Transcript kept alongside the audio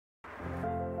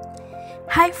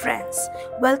Hi friends,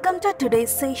 welcome to today's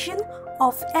session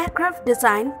of Aircraft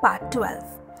Design Part 12,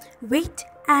 Weight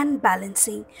and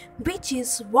Balancing, which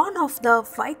is one of the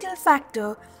vital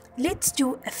factor leads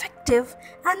to effective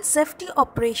and safety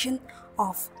operation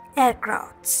of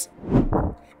aircrafts.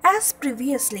 As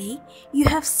previously, you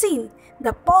have seen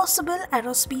the possible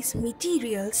aerospace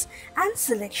materials and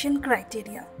selection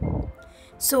criteria.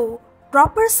 So,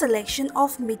 proper selection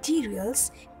of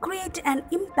materials create an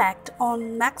impact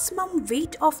on maximum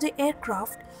weight of the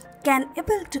aircraft can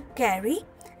able to carry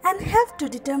and help to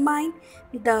determine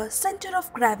the center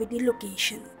of gravity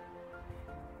location.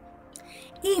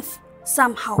 If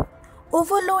somehow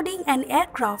overloading an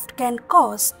aircraft can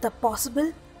cause the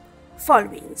possible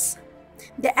followings.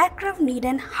 The aircraft need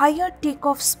a higher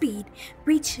takeoff speed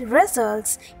which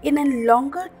results in a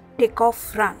longer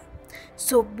takeoff run.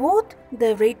 So both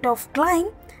the rate of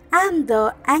climb and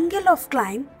the angle of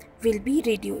climb will be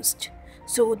reduced.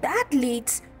 So that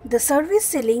leads the service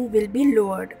ceiling will be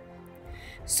lowered.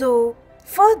 So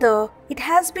further, it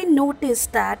has been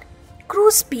noticed that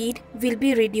cruise speed will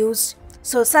be reduced.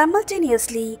 So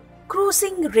simultaneously,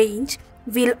 cruising range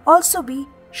will also be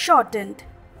shortened.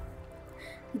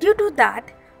 Due to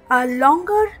that, a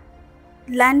longer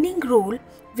landing rule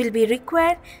will be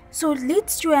required, so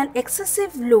leads to an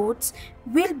excessive loads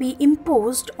will be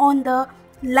imposed on the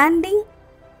landing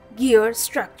gear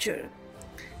structure.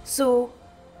 So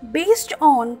based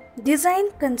on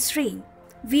design constraint,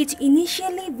 which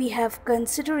initially we have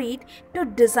considered to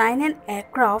design an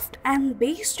aircraft, and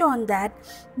based on that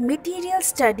material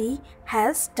study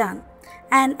has done,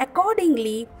 and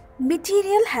accordingly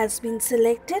material has been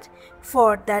selected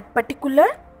for that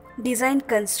particular design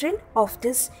constraint of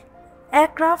this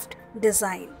aircraft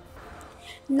design.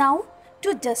 Now,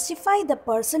 to justify the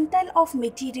percentile of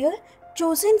material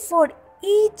chosen for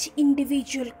each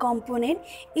individual component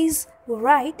is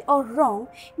right or wrong,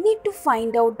 need to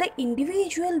find out the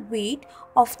individual weight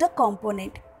of the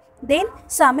component. Then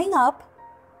summing up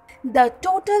the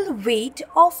total weight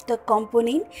of the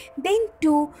component, then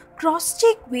to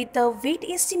cross-check with the weight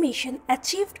estimation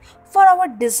achieved for our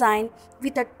design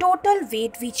with a total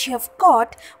weight which you have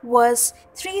got was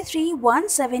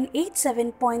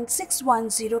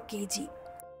 331787.610 kg.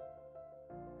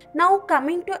 Now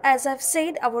coming to, as I've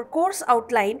said, our course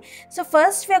outline. So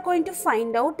first we are going to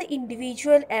find out the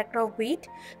individual aircraft weight,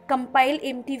 compile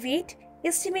empty weight,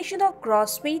 estimation of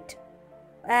gross weight,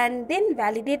 and then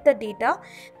validate the data.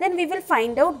 Then we will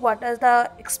find out what are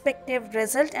the expected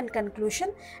result and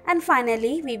conclusion, and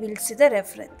finally we will see the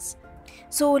reference.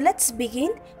 So let's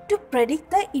begin to predict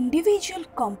the individual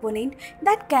component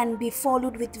that can be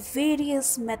followed with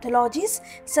various methodologies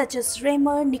such as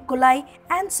Raymer, Nicolai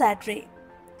and Sadre.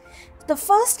 The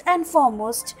first and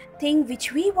foremost thing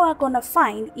which we are gonna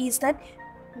find is that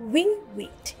wing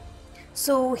weight.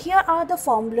 So here are the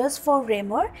formulas for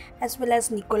Raymer as well as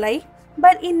Nicolai.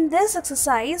 But in this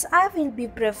exercise, I will be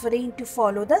preferring to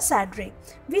follow the Sadre,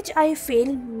 which I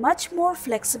feel much more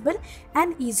flexible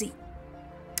and easy.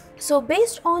 So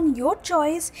based on your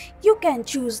choice, you can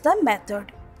choose the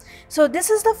method. So this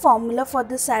is the formula for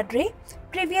the Sadre.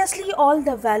 Previously, all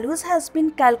the values has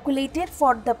been calculated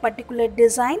for the particular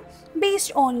design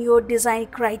based on your design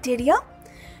criteria.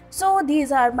 So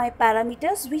these are my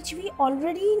parameters which we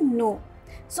already know.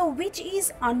 So which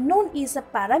is unknown is a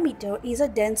parameter is a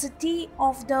density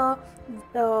of the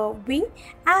wing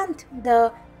and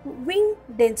the wing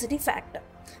density factor.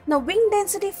 Now wing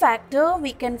density factor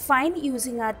we can find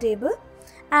using our table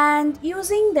and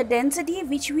using the density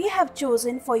which we have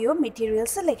chosen for your material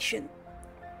selection.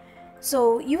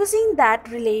 So using that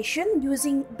relation,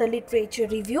 using the literature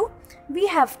review, we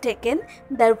have taken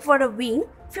that for a wing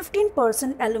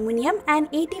 15% aluminum and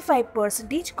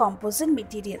 85% composite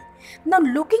material. Now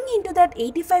looking into that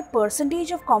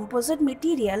 85% of composite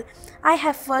material, I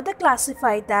have further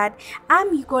classified that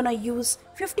I'm gonna use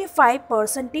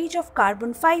 55% of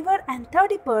carbon fiber and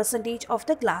 30% of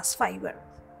the glass fiber.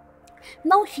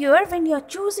 Now here when you are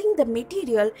choosing the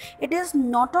material, it is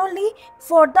not only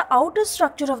for the outer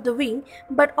structure of the wing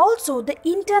but also the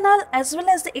internal as well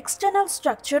as the external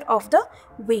structure of the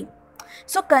wing.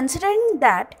 So considering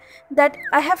that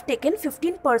I have taken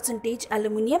 15%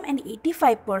 aluminum and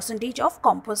 85% of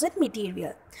composite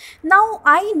material. Now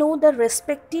I know the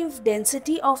respective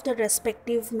density of the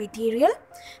respective material.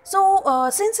 So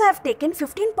since I have taken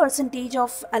 15%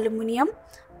 of aluminum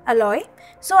alloy,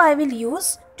 so I will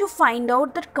use to find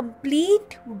out the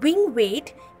complete wing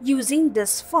weight using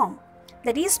this form.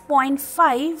 that is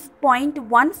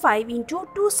 0.15 into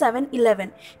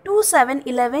 2711.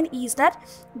 2711 is that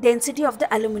density of the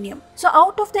aluminum. So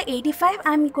out of the 85,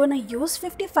 I'm gonna use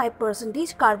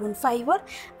 55% carbon fiber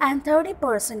and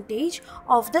 30%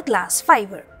 of the glass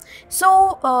fiber.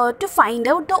 So to find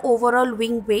out the overall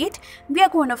wing weight, we are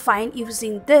going to find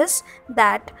using this,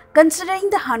 that considering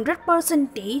the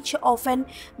 100% of an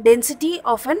density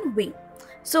of an wing.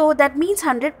 So that means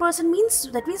 100%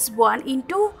 means that is 1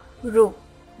 into rho,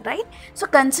 right? So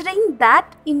considering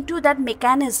that into that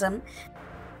mechanism,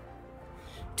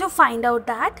 to find out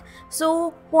that,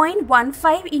 so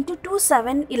 0.15 into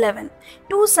 2711.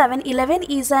 2711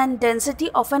 is an density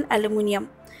of an aluminum,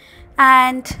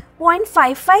 and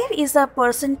 0.55 is the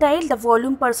percentile, the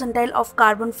volume percentile of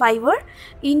carbon fiber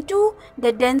into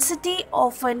the density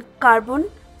of an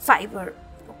carbon fiber.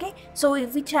 Okay, so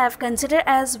which I have considered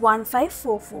as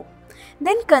 1544.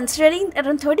 Then considering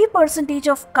around 30%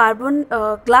 of carbon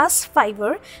glass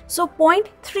fiber, so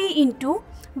 0.3 into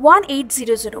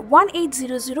 1800.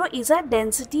 1800 is a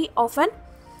density of an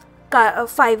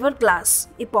fiber glass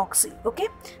epoxy. Okay,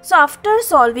 so after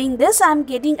solving this, I am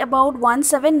getting about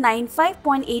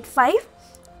 1795.85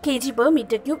 kg per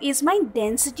meter cube is my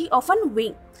density of a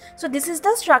wing. So this is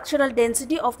the structural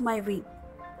density of my wing.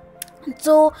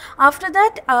 So after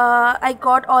that, I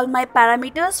got all my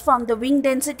parameters from the wing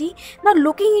density. Now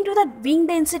looking into the wing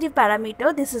density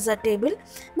parameter, this is a table.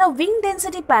 Now wing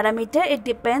density parameter, it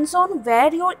depends on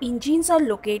where your engines are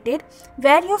located,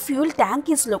 where your fuel tank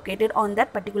is located on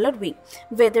that particular wing,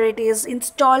 whether it is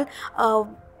installed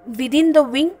within the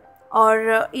wing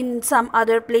or in some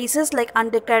other places like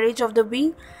undercarriage of the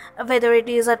wing, whether it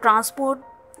is a transport,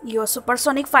 your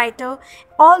supersonic fighter.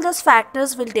 All those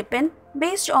factors will depend.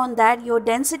 Based on that, your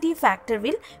density factor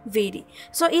will vary.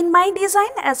 So in my design,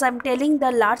 as I'm telling,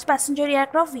 the large passenger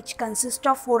aircraft which consists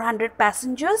of 400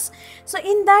 passengers, so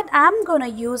in that I'm gonna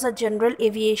use a general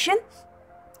aviation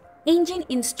engine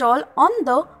installed on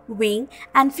the wing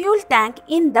and fuel tank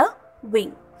in the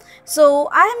wing. So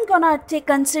I'm gonna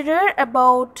consider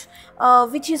about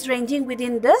which is ranging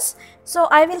within this. So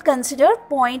I will consider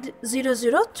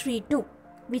 0.0032,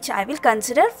 which I will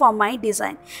consider for my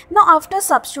design. Now after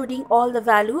substituting all the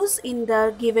values in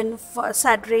the given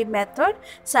Sadre method,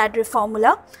 Sadre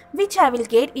formula, which I will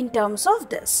get in terms of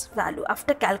this value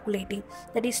after calculating,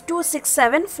 that is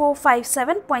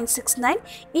 267457.69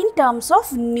 in terms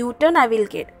of Newton I will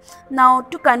get. Now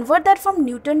to convert that from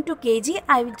Newton to kg,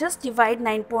 I will just divide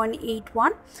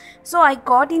 9.81. So I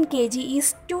got in kg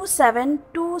is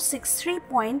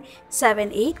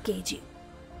 27263.78 kg.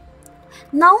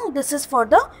 Now this is for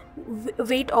the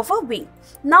weight of a wing.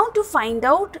 Now to find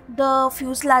out the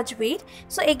fuselage weight,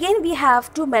 so again we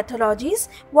have two methodologies.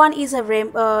 One is a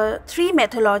three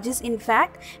methodologies in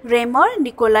fact, Raymer,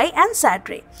 Nicolai and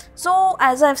Sadre. So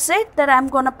as I've said that I'm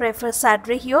gonna prefer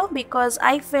Sadre here because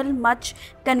I feel much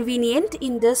convenient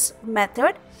in this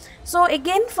method. So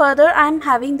again further I'm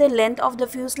having the length of the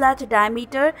fuselage,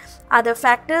 diameter, other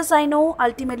factors I know,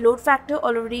 ultimate load factor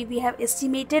already we have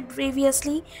estimated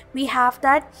previously, we have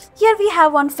that. Here we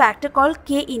have one factor called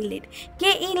K inlet.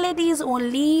 K inlet is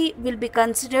only will be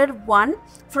considered 1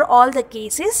 for all the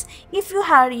cases if you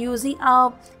are using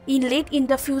a inlet in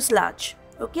the fuselage.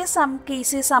 Okay, some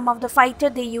cases, some of the fighter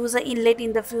they use an inlet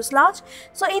in the fuselage.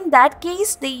 So in that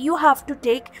case, you have to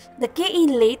take the K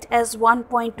inlet as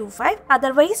 1.25.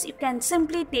 Otherwise, you can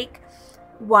simply take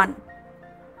 1.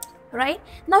 Right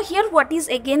now here what is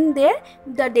again there,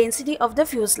 the density of the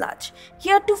fuselage.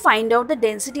 Here to find out the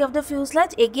density of the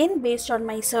fuselage, again based on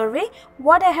my survey,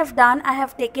 what I have done, I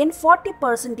have taken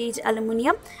 40%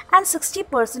 aluminum and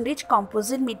 60%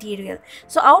 composite material.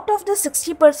 So out of the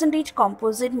 60%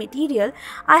 composite material,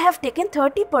 I have taken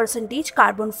 30%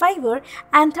 carbon fiber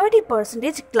and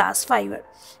 30% glass fiber.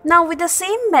 Now with the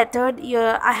same method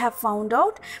here, I have found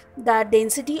out the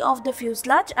density of the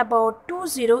fuselage about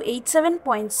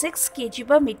 2087.6 kg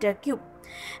per meter cube.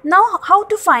 Now how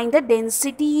to find the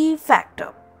density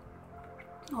factor?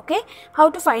 Okay, how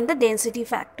to find the density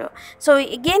factor? So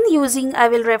again using, I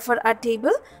will refer a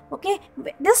table. Okay,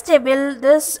 this table,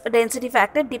 this density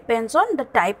factor depends on the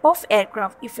type of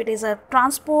aircraft. If it is a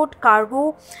transport,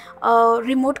 cargo,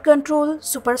 remote control,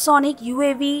 supersonic,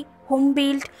 UAV, home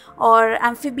built or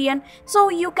amphibian, so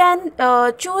you can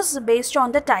choose based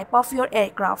on the type of your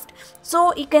aircraft.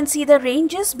 So you can see the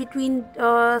ranges between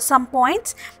some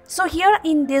points. So here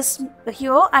in this,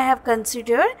 here I have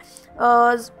considered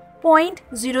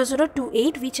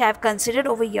 0.0028, which I have considered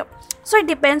over here. So it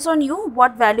depends on you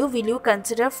what value will you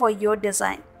consider for your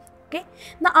design. Okay,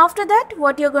 now after that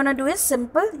what you're gonna do is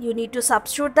simple, you need to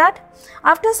substitute that.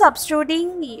 After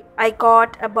substituting, I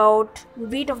got about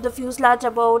weight of the fuselage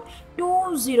about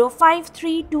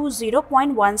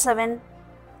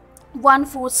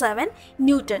 205,320.147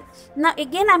 Newton. Now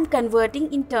again I'm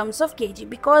converting in terms of kg,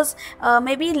 because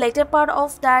maybe later part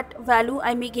of that value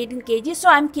I may get in kg, so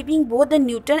I'm keeping both the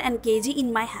Newton and kg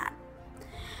in my hand.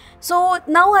 So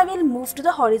now I will move to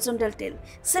the horizontal tail.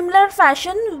 Similar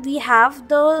fashion, we have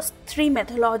the three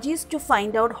methodologies to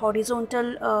find out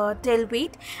horizontal tail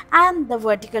weight and the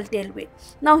vertical tail weight.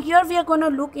 Now here we are going to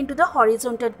look into the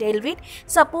horizontal tail weight.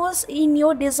 Suppose in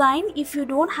your design, if you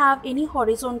don't have any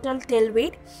horizontal tail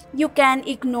weight, you can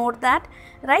ignore that,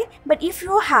 right? But if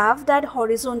you have that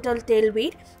horizontal tail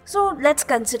weight, so let's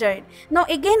consider it. Now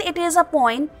again, it is a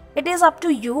point, it is up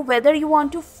to you whether you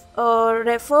want to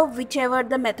refer whichever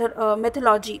the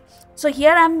methodology. So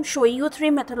here I am showing you three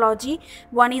methodology.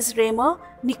 One is Raymer,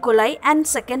 Nicolai, and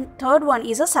third one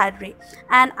is a Sadre,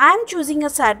 and I am choosing a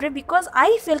Sadre because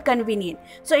I feel convenient.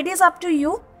 So it is up to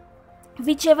you,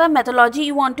 whichever methodology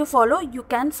you want to follow, you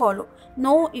can follow,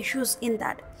 no issues in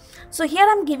that. So here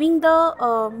I'm giving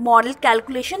the model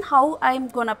calculation, how I'm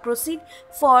gonna proceed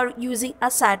for using a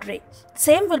Sadre.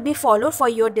 Same will be followed for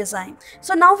your design.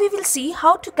 So now we will see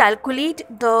how to calculate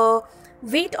the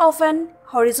weight of an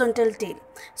horizontal tail.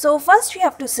 So first we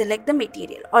have to select the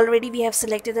material. Already we have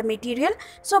selected the material.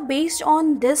 So based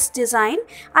on this design,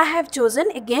 I have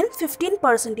chosen again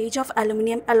 15% of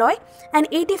aluminum alloy and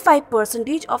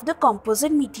 85% of the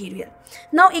composite material.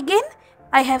 Now again,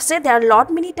 I have said there are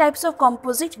many types of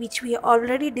composite which we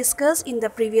already discussed in the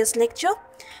previous lecture.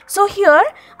 So here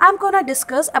I am going to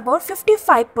discuss about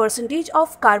 55%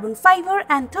 of carbon fiber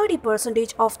and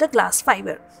 30% of the glass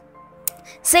fiber.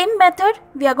 Same method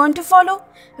we are going to follow,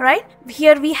 right?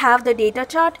 Here we have the data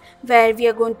chart where we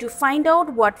are going to find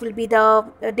out what will be the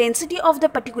density of the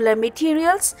particular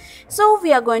materials. So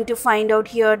we are going to find out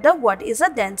here what is the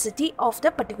density of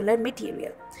the particular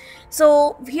material.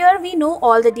 So here we know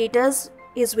all the data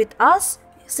is with us,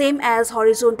 same as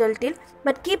horizontal tail,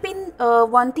 but keep in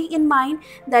one thing in mind,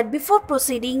 that before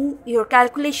proceeding your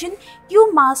calculation,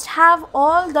 you must have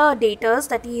all the data,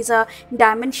 that is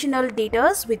dimensional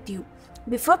data with you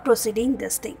before proceeding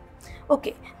this thing.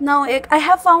 Okay, now I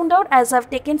have found out, as I've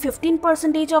taken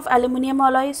 15% of aluminum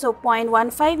alloy, so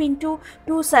 0.15 into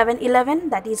 2711,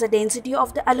 that is the density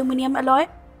of the aluminum alloy,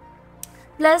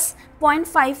 plus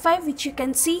 0.55, which you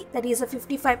can see that is a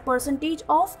 55%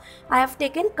 of, I have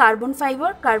taken carbon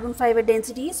fiber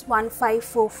density is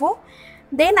 1544.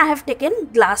 Then I have taken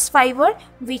glass fiber,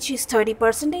 which is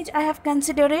 30%, I have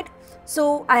considered it.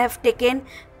 So I have taken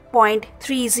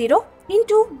 0.30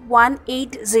 into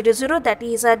 1800, that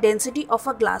is a density of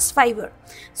a glass fiber.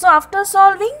 So after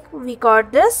solving, we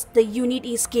got this, the unit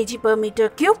is kg per meter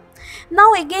cube.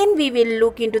 Now again we will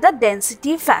look into the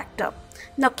density factor.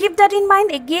 Now keep that in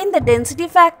mind, again the density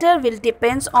factor will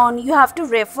depends on, you have to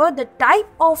refer the type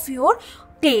of your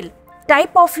tail,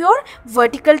 type of your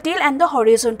vertical tail and the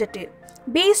horizontal tail.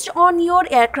 Based on your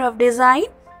aircraft design,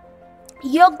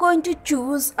 you're going to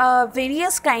choose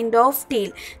various kind of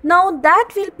tail. Now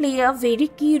that will play a very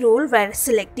key role while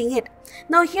selecting it.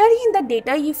 Now here in the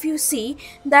data, if you see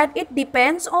that it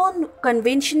depends on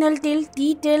conventional tail,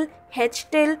 T-tail,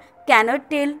 H-tail, canard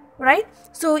tail, right?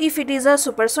 So if it is a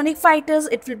supersonic fighters,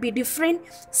 it will be different.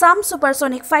 Some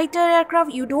supersonic fighter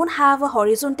aircraft, you don't have a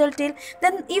horizontal tail.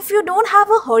 Then if you don't have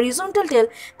a horizontal tail,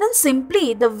 then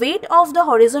simply the weight of the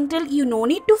horizontal you no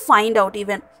need to find out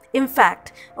even, in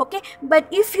fact, okay? But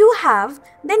if you have,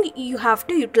 then you have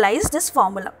to utilize this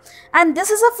formula, and this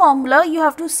is a formula you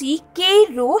have to see, K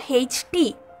rho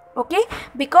HT, okay?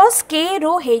 Because K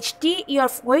rho HT you are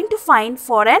going to find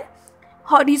for an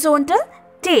horizontal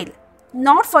tail,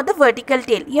 not for the vertical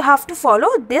tail. You have to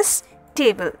follow this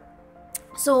table.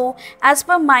 So as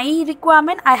per my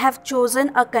requirement, I have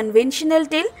chosen a conventional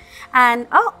tail, and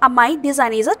my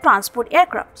design is a transport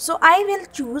aircraft, so I will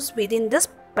choose within this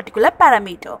particular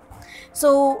parameter.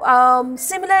 So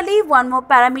similarly, one more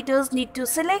parameters need to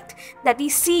select, that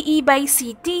is CE by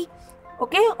CT.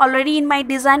 Okay, already in my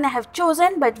design I have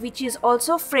chosen, but which is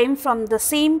also framed from the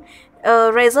same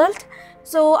result.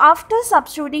 So after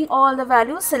substituting all the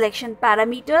values, selection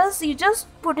parameters, you just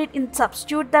put it in,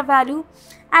 substitute the value,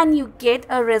 and you get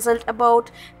a result about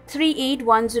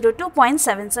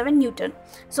 38102.77 Newton.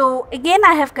 So again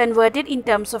I have converted in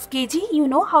terms of kg. You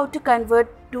know how to convert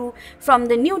to from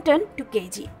the Newton to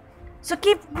kg. So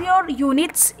keep your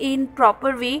units in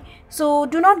proper way. So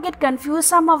do not get confused.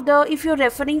 Some of the, if you're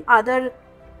referring other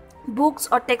books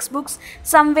or textbooks,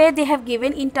 somewhere they have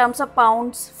given in terms of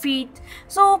pounds, feet.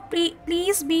 So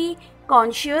please be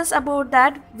conscious about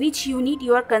that which unit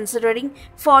you are considering,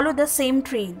 follow the same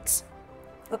trends.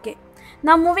 Okay,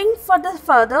 now moving for the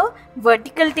further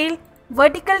vertical tail.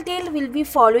 Vertical tail will be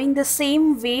following the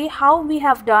same way how we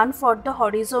have done for the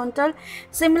horizontal.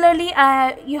 Similarly,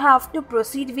 you have to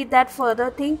proceed with that further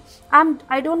thing.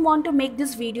 I don't want to make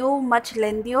this video much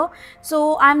lengthier,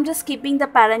 so I'm just keeping the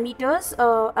parameters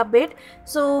a bit.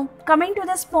 So coming to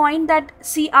this point, that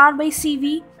CR by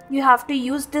CV, you have to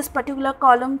use this particular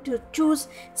column to choose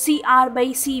CR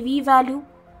by CV value.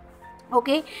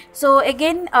 Okay, so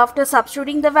again, after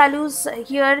substituting the values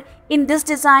here in this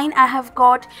design, I have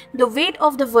got the weight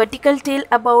of the vertical tail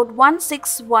about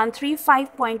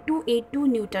 16135.282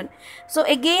 Newton. So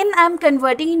again, I am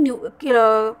converting in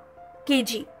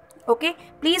kg. Okay,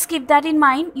 please keep that in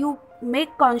mind. You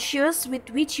make conscious with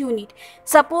which unit.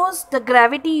 Suppose the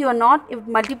gravity you are not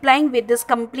multiplying with this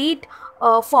complete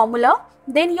formula,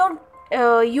 then your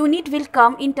unit will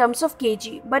come in terms of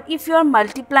kg, but if you are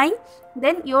multiplying,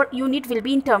 then your unit will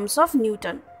be in terms of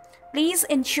Newton. Please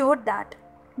ensure that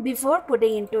before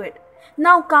putting into it.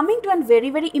 Now coming to a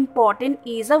very important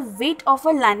is a weight of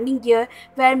a landing gear,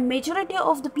 where majority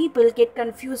of the people get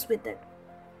confused with it.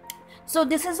 So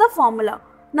this is a formula.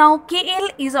 Now KL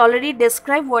is already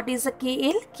described. What is a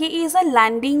KL? K is a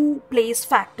landing place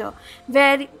factor,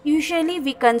 where usually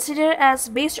we consider as,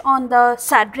 based on the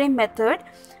Sadre method,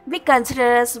 we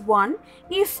consider as 1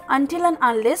 if until and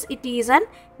unless it is an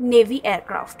Navy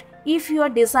aircraft. If you are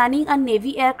designing a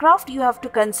Navy aircraft, you have to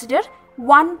consider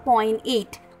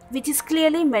 1.8, which is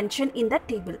clearly mentioned in the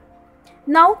table.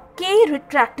 Now K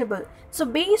retractable. So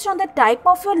based on the type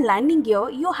of your landing gear,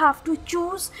 you have to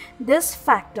choose this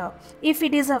factor. If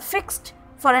it is a fixed,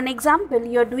 for an example,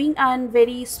 you are doing a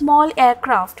very small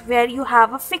aircraft where you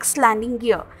have a fixed landing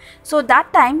gear. So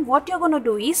that time what you are going to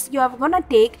do is, you are going to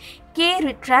take K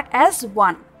retract as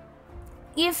 1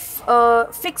 if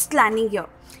fixed landing gear.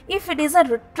 If it is a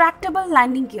retractable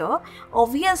landing gear,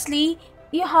 obviously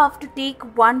you have to take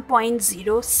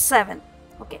 1.07.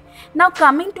 Okay, now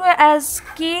coming to as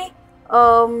K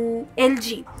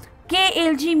LG.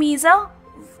 KLG means a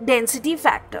density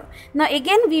factor. Now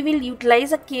again we will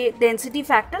utilize a K density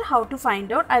factor. How to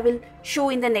find out, I will show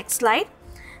in the next slide.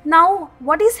 Now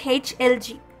what is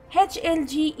HLG?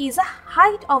 HLG is a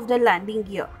height of the landing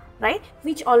gear, right,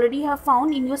 which already have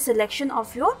found in your selection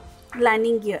of your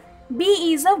landing gear.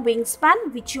 B is a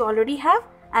wingspan, which you already have,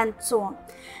 and so on.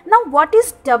 Now what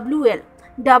is WL?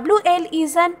 WL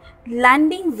is an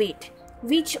landing weight,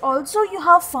 which also you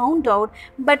have found out,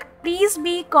 but please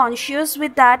be conscious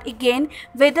with that again,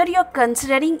 whether you are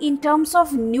considering in terms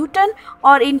of Newton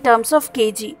or in terms of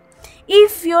kg.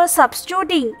 If you are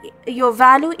substituting your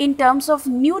value in terms of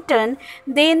Newton,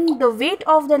 then the weight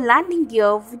of the landing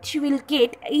gear which you will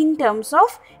get in terms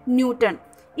of Newton.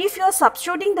 If you are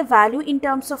substituting the value in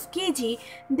terms of kg,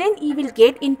 then you will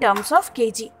get in terms of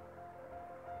kg.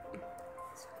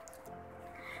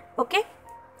 Okay,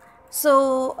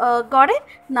 so got it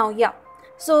now? Yeah,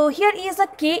 so here is a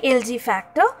KLG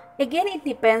factor. Again, it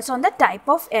depends on the type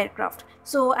of aircraft.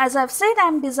 So as I've said,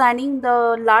 I'm designing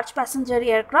the large passenger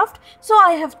aircraft, so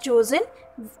I have chosen,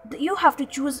 you have to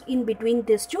choose in between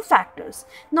these two factors.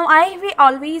 Now I will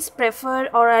always prefer,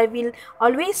 or I will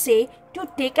always say, to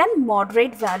take a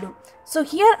moderate value. So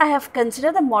here I have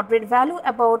considered the moderate value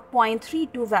about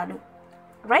 0.32 value,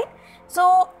 right?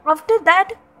 So after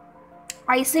that,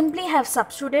 I simply have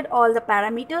substituted all the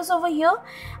parameters over here,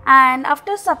 and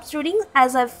after substituting,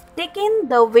 as I've taken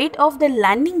the weight of the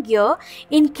landing gear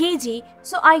in kg,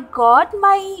 so I got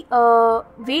my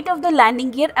weight of the landing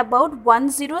gear about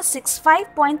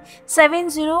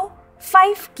 1065.705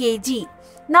 kg.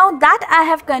 Now that I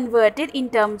have converted in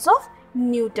terms of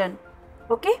Newton.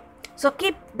 Okay, so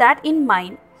keep that in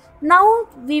mind. Now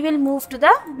we will move to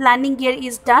the landing gear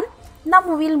is done. Now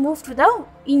we will move to the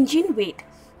engine weight.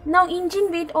 Now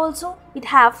engine weight also, it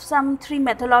have some 3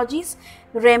 methodologies,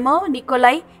 Remer,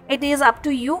 Nicolai. It is up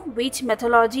to you which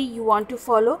methodology you want to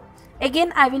follow.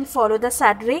 Again, I will follow the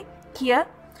Sadre here.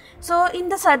 So in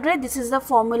the Sadre, this is the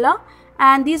formula,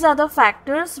 and these are the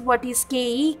factors. What is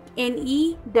KE,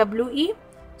 NE, WE.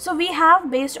 So we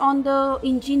have, based on the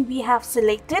engine we have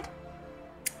selected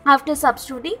after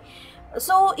substituting.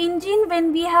 So engine,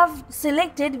 when we have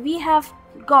selected, we have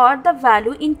got the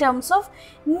value in terms of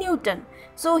Newton.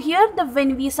 So here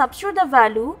when we substitute the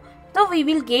value, so we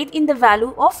will get in the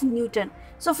value of Newton.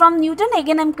 So from Newton,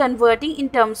 again I am converting in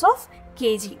terms of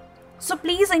kg. So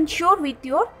please ensure with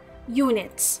your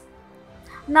units.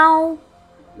 Now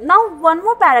Now one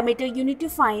more parameter you need to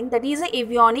find, that is the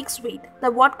avionics weight.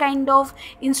 What kind of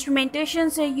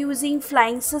instrumentations you're using,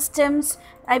 flying systems,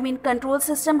 I mean control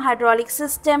system, hydraulic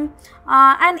system,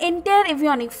 and entire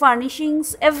avionic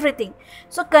furnishings, everything.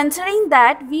 So considering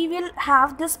that, we will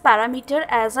have this parameter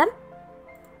as an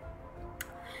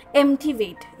empty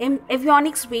weight,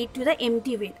 avionics weight to the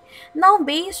empty weight. Now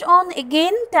based on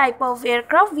again type of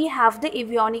aircraft, we have the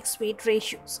avionics weight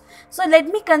ratios. So let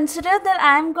me consider that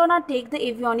I am gonna take the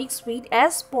avionics weight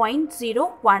as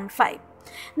 0.015.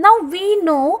 Now we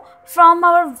know from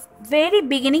our very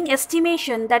beginning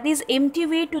estimation, that is empty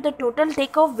weight to the total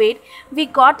takeoff weight, we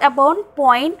got about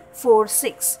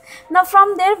 0.46. Now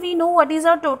from there we know what is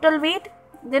our total weight.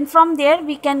 Then from there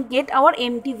we can get our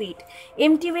empty weight.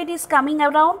 Empty weight is coming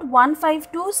around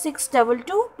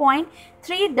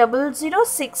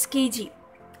 152,622.3006 kg.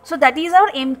 So that is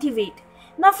our empty weight.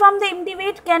 Now from the empty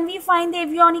weight, can we find the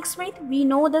avionics weight? We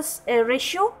know this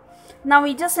ratio. Now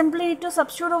we just simply need to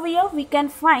substitute over here. We can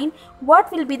find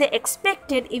what will be the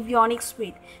expected avionics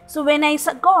weight. So when I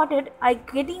got it, I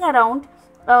getting around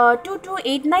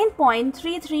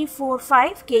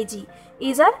 2289.3345 kg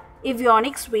is our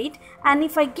avionics weight, and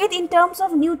if I get in terms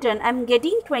of Newton, I am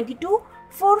getting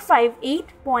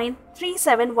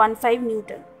 22,458.3715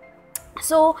 Newton.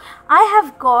 So I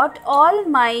have got all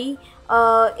my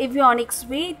avionics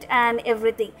weight and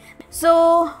everything.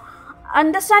 So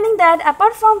understanding that,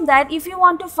 apart from that, if you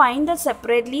want to find that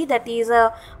separately, that is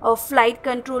a flight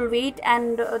control weight,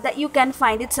 and that you can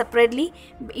find it separately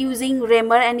using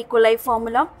Remer and Nicolai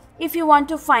formula. If you want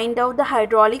to find out the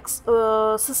hydraulics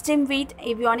system weight,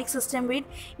 avionics system weight,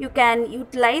 you can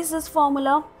utilize this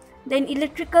formula. Then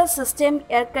electrical system,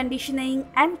 air conditioning,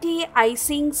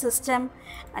 anti-icing system,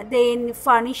 then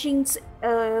furnishings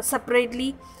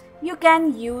separately, you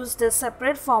can use the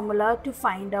separate formula to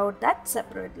find out that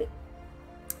separately.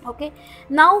 Okay,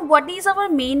 now what is our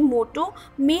main motto?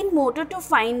 Main motto to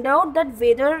find out that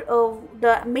whether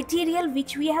the material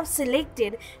which we have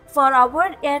selected for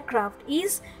our aircraft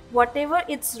is whatever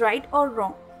it's right or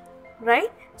wrong,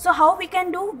 right? So how we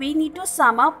can do? We need to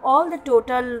sum up all the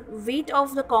total weight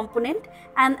of the component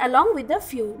and along with the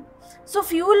fuel. So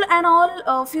fuel and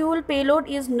all fuel payload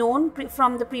is known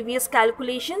from the previous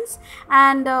calculations,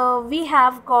 and we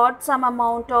have got some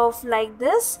amount of like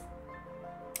this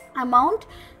amount,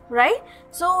 right?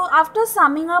 So after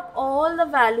summing up all the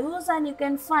values, and you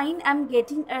can find I'm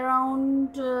getting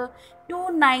around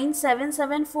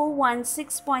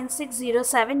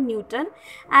 2977416.607 Newton,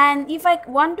 and if I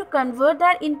want to convert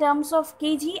that in terms of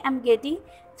kg, I'm getting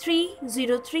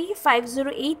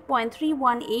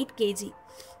 303,508.318 kg.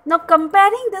 Now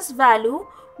comparing this value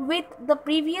with the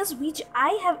previous which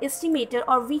I have estimated,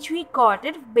 or which we got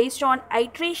it based on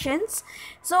iterations,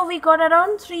 so we got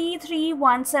around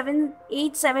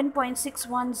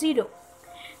 331787.610.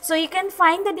 So you can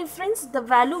find the difference, the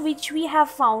value which we have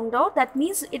found out, that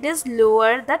means it is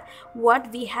lower than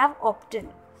what we have obtained.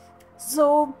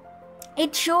 So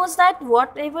it shows that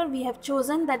whatever we have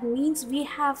chosen, that means we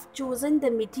have chosen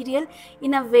the material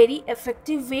in a very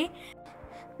effective way.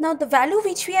 Now the value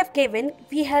which we have given,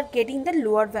 we are getting the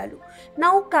lower value.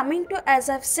 Now coming to, as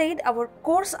I've said, our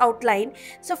course outline.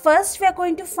 So first we are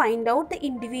going to find out the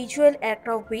individual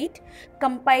aircraft weight,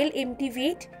 compile empty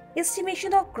weight,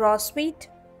 estimation of gross weight,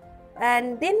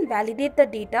 and then validate the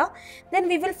data. Then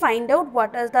we will find out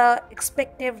what are the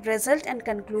expected result and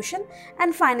conclusion,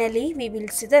 and finally we will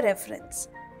see the reference.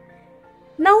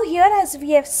 Now here, as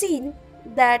we have seen,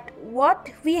 that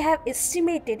what we have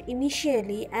estimated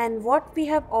initially and what we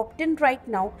have obtained right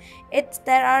now,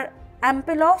 there are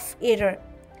ample of error.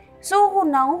 So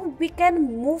now we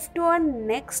can move to our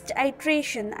next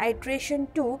iteration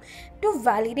 2, to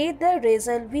validate the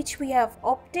result which we have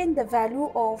obtained the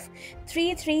value of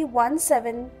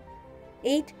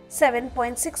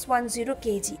 331787.610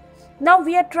 kg. Now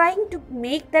we are trying to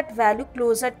make that value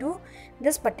closer to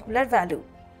this particular value.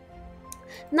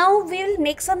 Now we will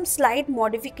make some slight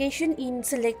modification in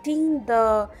selecting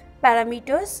the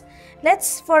parameters.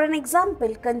 Let's, for an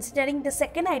example, considering the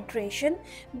second iteration,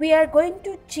 we are going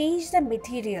to change the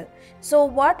material. So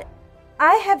what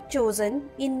I have chosen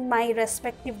in my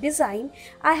respective design,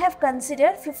 I have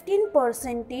considered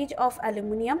 15% of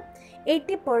aluminum,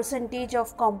 80%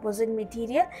 of composite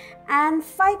material, and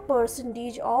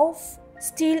 5% of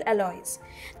steel alloys.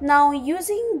 Now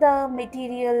using the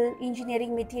material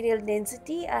engineering material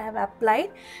density, I have applied,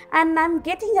 and I'm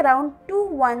getting around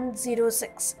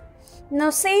 2106. Now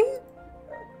same,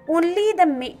 only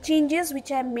the changes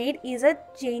which I made is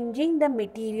changing the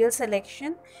material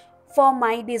selection for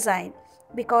my design.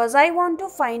 because I want to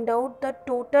find out the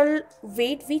total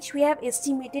weight which we have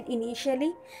estimated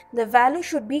initially. The value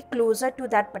should be closer to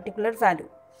that particular value.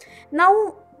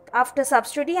 Now after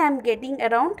substituting, I am getting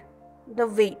around the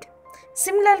weight.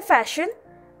 Similar fashion,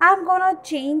 I am gonna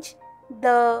change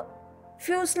the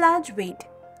fuselage weight.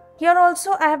 Here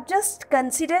also I have just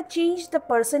considered change the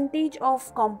percentage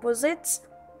of composites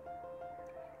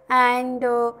and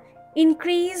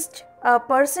increased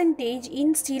percentage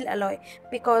in steel alloy,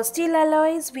 because steel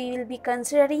alloys we will be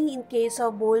considering in case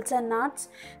of bolts and nuts,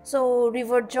 so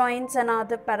rivet joints and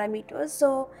other parameters.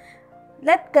 So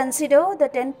let's consider the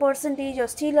 10% of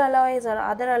steel alloys or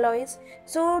other alloys.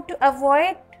 So to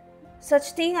avoid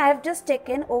such thing, I have just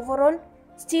taken overall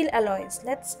steel alloys.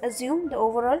 Let's assume the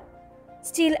overall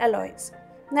steel alloys.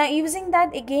 Now using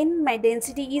that, again my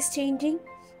density is changing.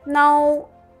 Now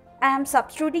I am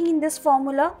substituting in this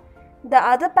formula. The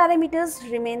other parameters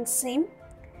remain same.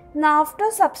 Now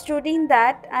after substituting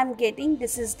that, I am getting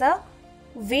this is the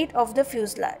weight of the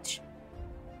fuselage.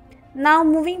 Now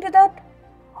moving to the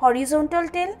horizontal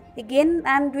tail, again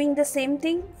I am doing the same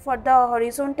thing for the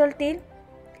horizontal tail.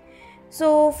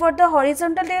 So for the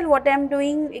horizontal tail, what I am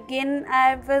doing, again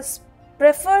I was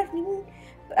preferring,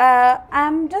 I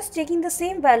am just taking the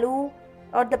same value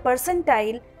or the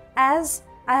percentile as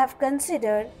I have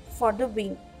considered for the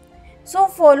wing. So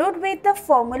followed with the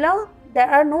formula, there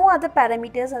are no other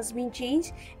parameters has been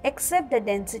changed except the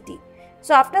density.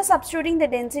 So after substituting the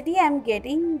density, I am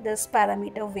getting this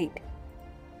parameter weight.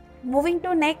 Moving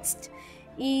to next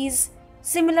is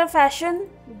similar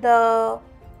fashion, the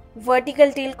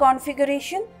vertical tail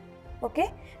configuration.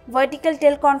 Okay, vertical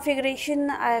tail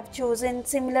configuration I have chosen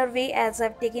similar way as I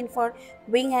have taken for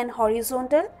wing and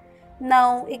horizontal.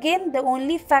 Now again the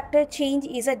only factor change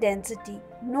is a density,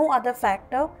 no other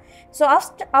factor. So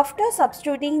after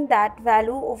substituting that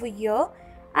value over here,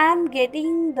 I am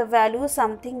getting the value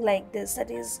something like this,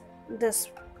 that is this,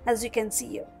 as you can see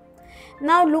here.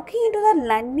 Now looking into the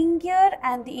landing gear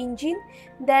and the engine,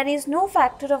 there is no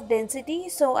factor of density,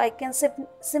 so I can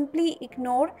simply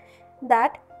ignore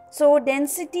that. So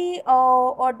density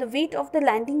or the weight of the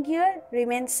landing gear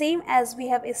remains same as we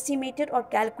have estimated or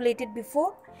calculated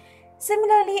before.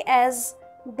 Similarly as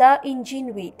the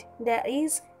engine weight, there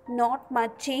is not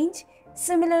much change.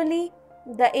 Similarly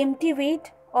the empty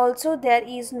weight also, there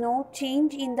is no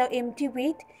change in the empty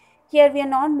weight. Here we are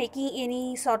not making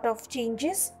any sort of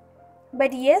changes.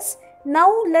 But yes,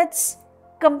 now let's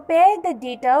compare the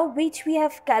data which we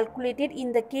have calculated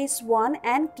in the case 1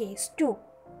 and case 2.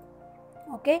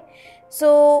 Okay,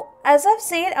 so as I've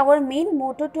said, our main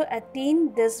motto to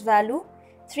attain this value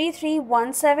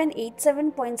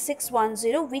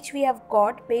 331787.610, which we have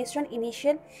got based on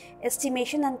initial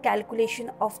estimation and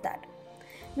calculation of that.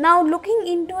 Now looking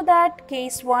into that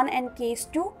case 1 and case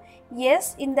 2,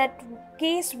 yes, in that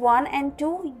case 1 and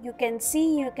 2 you can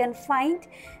see, you can find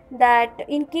that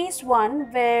in case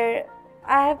 1 where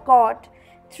I have got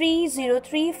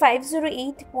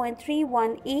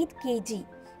 303508.318 kg,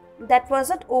 that was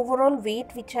an overall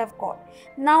weight which I have got.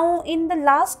 Now in the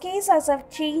last case, as I have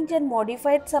changed and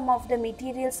modified some of the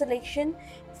material selection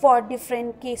for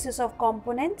different cases of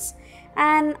components,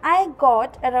 and I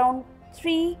got around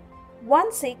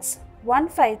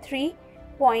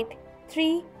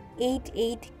 316,153.388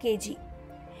 kg.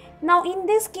 Now in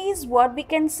this case, what we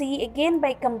can see, again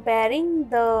by comparing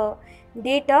the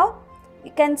data,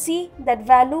 you can see that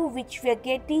value which we are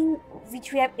getting,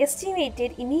 which we have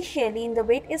estimated initially in the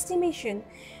weight estimation,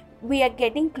 we are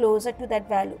getting closer to that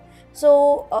value.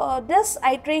 So this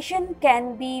iteration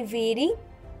can be vary,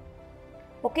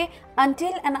 okay,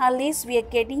 until and unless we are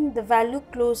getting the value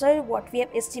closer what we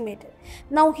have estimated.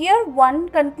 Now here one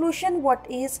conclusion what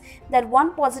is that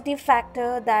one positive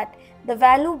factor, that the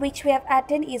value which we have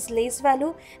attained is less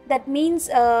value. That means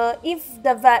if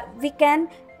we can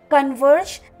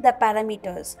converge the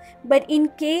parameters, but in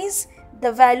case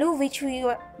the value which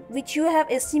you have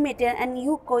estimated and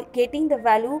you getting the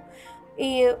value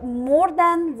more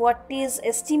than what is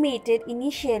estimated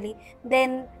initially,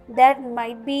 then that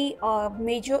might be a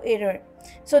major error.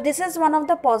 So this is one of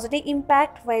the positive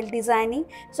impact while designing.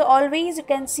 So always you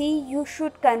can see you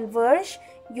should converge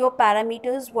your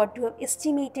parameters what you have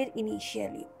estimated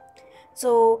initially.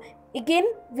 So again,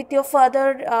 with your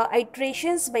further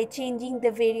iterations by changing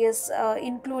the various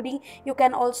including, you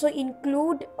can also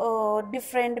include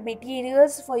different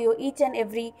materials for your each and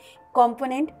every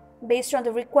component based on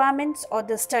the requirements or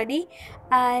the study,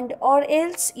 and or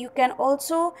else you can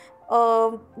also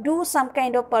do some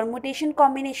kind of permutation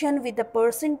combination with the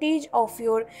percentage of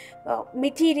your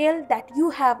material that you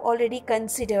have already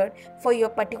considered for your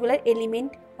particular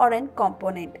element or an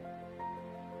component.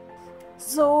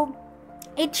 So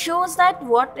it shows that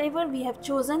whatever we have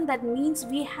chosen, that means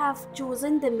we have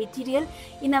chosen the material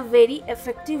in a very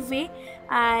effective way,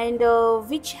 and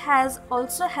which has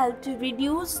also helped to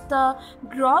reduce the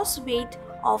gross weight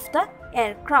of the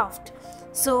aircraft.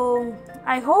 So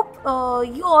I hope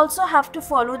you also have to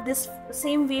follow this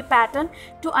same way pattern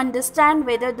to understand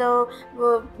whether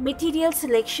the material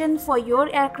selection for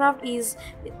your aircraft is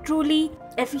truly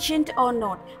efficient or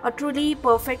not, or truly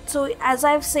perfect. So as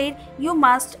I've said, you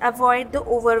must avoid the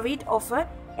overweight of a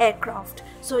aircraft,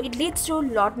 so it leads to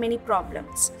lot many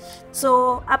problems.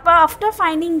 So after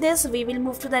finding this, we will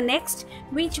move to the next,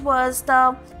 which was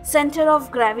the center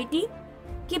of gravity.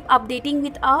 Keep updating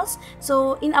with us.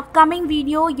 So in upcoming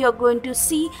video, you're going to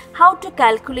see how to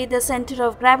calculate the center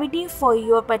of gravity for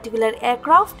your particular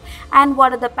aircraft and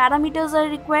what are the parameters are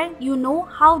required. You know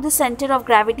how the center of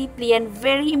gravity play a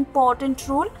very important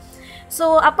role.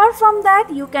 So apart from that,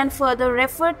 you can further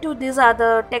refer to these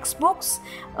other textbooks,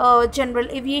 General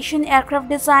Aviation Aircraft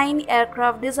Design,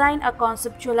 A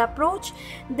Conceptual Approach,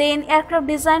 then Aircraft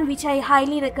Design, which I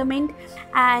highly recommend,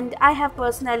 and I have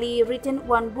personally written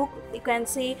one book, you can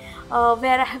say,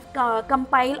 where I have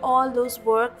compiled all those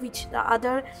work which the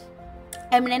other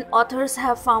eminent authors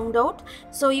have found out.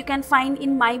 So you can find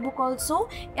in my book also,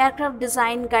 Aircraft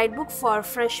Design Guidebook for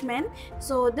Freshmen.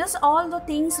 So this all the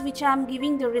things which I am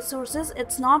giving the resources,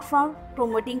 it's not for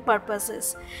promoting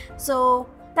purposes. So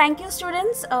thank you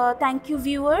students, thank you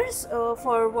viewers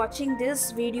for watching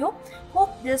this video.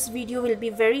 Hope this video will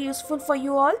be very useful for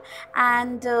you all,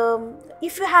 and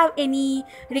if you have any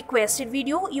requested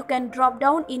video, you can drop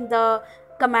down in the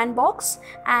comment box,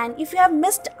 and if you have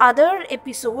missed other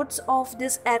episodes of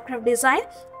this aircraft design,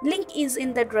 link is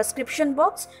in the description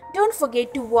box. Don't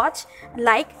forget to watch,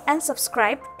 like and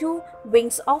subscribe to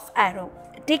Wings of Arrow.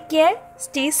 Take care,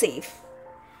 stay safe.